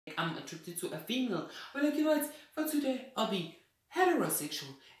I'm attracted to a female. But like, you know what, for today, I'll be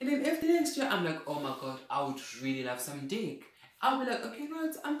heterosexual. And then if the next year, I'm like, oh my god, I would really love some dick. I'll be like, okay, you know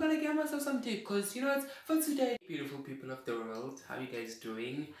what, I'm gonna get myself some dick. Because, you know what, for today, beautiful people of the world, how you guys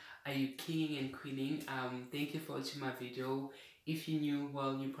doing? Are you kinging and queening? Thank you for watching my video. If you're new,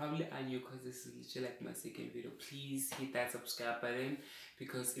 well, you probably are new because this is literally like my second video. Please hit that subscribe button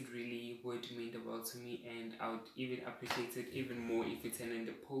because it really would mean the world to me, and I would even appreciate it even more if you turn on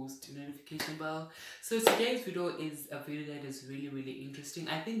the post notification bell. So today's video is a video that is really interesting.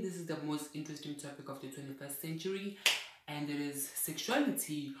 I think this is the most interesting topic of the 21st century, and it is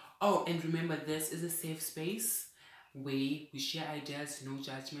sexuality. Oh, and remember, this is a safe space where we share ideas, no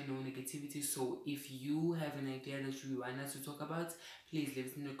judgment, no negativity. So if you have an idea that you want us to talk about, please leave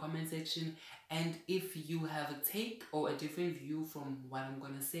it in the comment section. And if you have a take or a different view from what I'm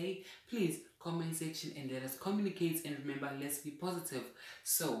gonna say, please comment section and let us communicate. And remember, let's be positive.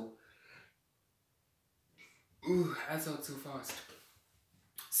 So I talk too fast.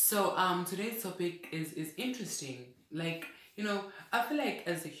 So today's topic is interesting. Like, you know, I feel like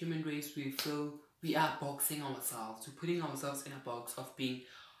as a human race we are boxing ourselves. We're putting ourselves in a box of being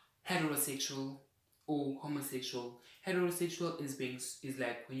heterosexual or homosexual. Heterosexual is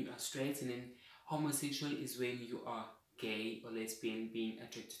like when you are straight, and then homosexual is when you are gay or lesbian, being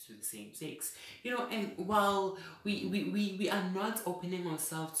attracted to the same sex. You know, and while we are not opening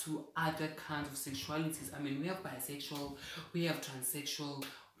ourselves to other kinds of sexualities. I mean, we have bisexual, we have transsexual,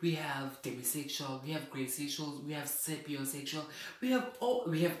 we have demisexual, we have gray sexual, we have sapiosexual, we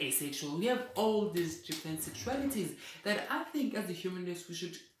have asexual, we have all these different sexualities that I think as a human race we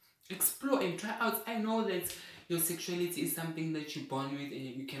should explore and try out. I know that your sexuality is something that you're born with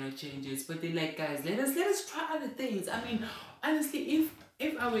and you cannot change it, but then, like, guys, let us try other things. I mean, honestly,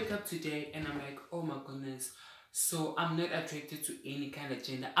 if I wake up today and I'm like, oh my goodness, so I'm not attracted to any kind of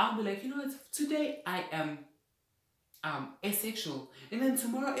gender, I'll be like, you know what, today I am asexual. And then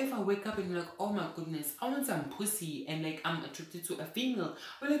tomorrow if I wake up and be like, oh my goodness, I want some pussy, and like I'm attracted to a female,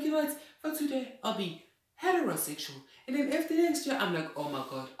 but like, you know what, for today I'll be heterosexual. And then if the next year I'm like, oh my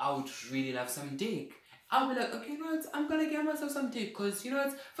god, I would really love some dick, I'll be like, okay, you know what, I'm gonna get myself some dick because, you know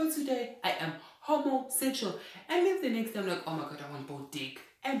what, for today I am homosexual. And if the next time I'm like, oh my god, I want both dick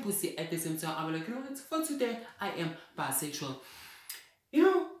and pussy at the same time, I'll be like, you know what, for today I am bisexual. You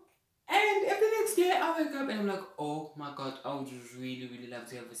know. And if the next day I wake up and I'm like, oh my god, I would really love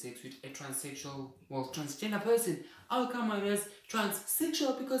to have a sex with a transsexual, well, transgender person, I'll come out as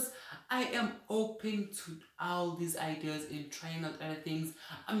transsexual because I am open to all these ideas and trying out other things.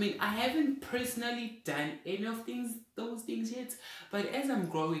 I mean, I haven't personally done any of those things yet, but as I'm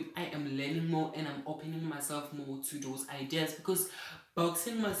growing, I am learning more and I'm opening myself more to those ideas, because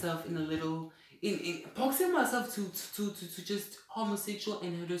boxing myself in a little boxing myself to just homosexual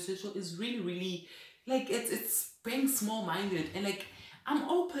and heterosexual is really like it's being small-minded, and like I'm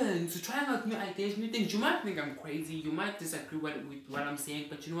open to trying out new ideas, new things. You might think I'm crazy, you might disagree with what I'm saying,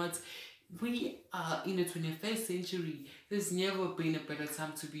 but you know what, we are in the 21st century. There's never been a better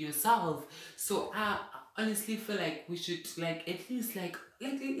time to be yourself. So I honestly feel like we should, like, at least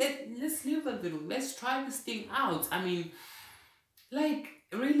let's live a little, let's try this thing out. I mean, like,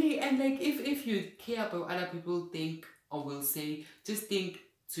 really. And like, if you care about what other people think or will say, just think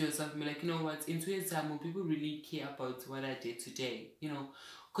to yourself, be like, you know what, in 2 years time, will people really care about what I did today? You know,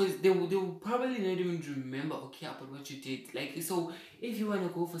 because they will probably not even remember or care about what you did. Like, so if you want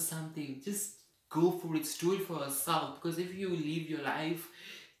to go for something, just go for it, do it for yourself, because if you live your life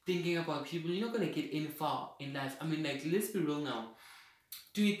thinking about people, you're not going to get any far in life. I mean, like, let's be real now.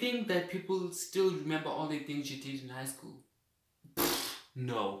 Do you think that people still remember all the things you did in high school?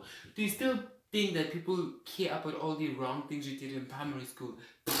 No. Do you still think that people care about all the wrong things you did in primary school?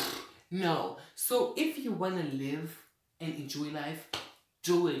 No. So if you want to live and enjoy life,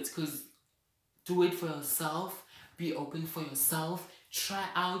 do it. Because do it for yourself. Be open for yourself. Try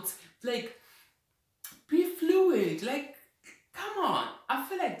out. Like, be fluid. Like, come on. I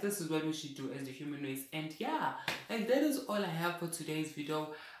feel like this is what we should do as the human race. And yeah, like, that is all I have for today's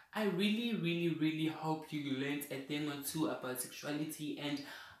video. I really hope you learned a thing or two about sexuality, and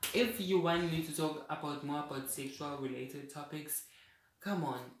if you want me to talk about more about sexual related topics, come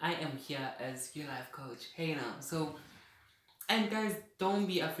on, I am here as your life coach. Hey now. So, and guys, don't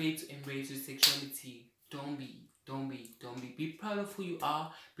be afraid to embrace your sexuality. Don't be. Be proud of who you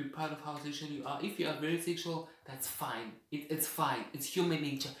are. Be proud of how sexual you are. If you are very sexual, that's fine. It's fine. It's human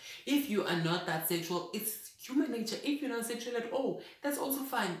nature. If you are not that sexual, it's human nature. If you're not sexual at all, that's also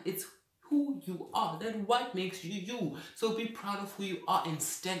fine. It's who you are. That's what makes you you. So be proud of who you are and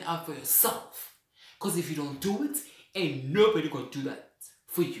stand up for yourself. Because if you don't do it, ain't nobody gonna do that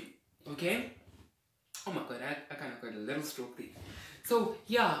for you. Okay? Oh my god, I kind of got a little stroke there. So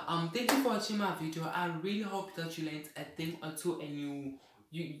yeah, thank you for watching my video. I really hope that you learned a thing or two, and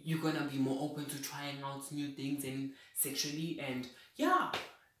you're gonna be more open to trying out new things and sexually. And yeah,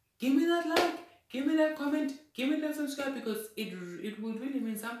 give me that like, give me that comment, give me that subscribe, because it would really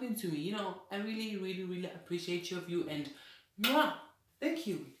mean something to me. You know, I really, really, really appreciate your view, and mwah, thank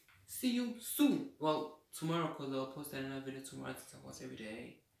you. See you soon. Well, tomorrow, because I'll post another video tomorrow. I post every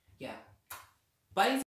day. Yeah. Bye.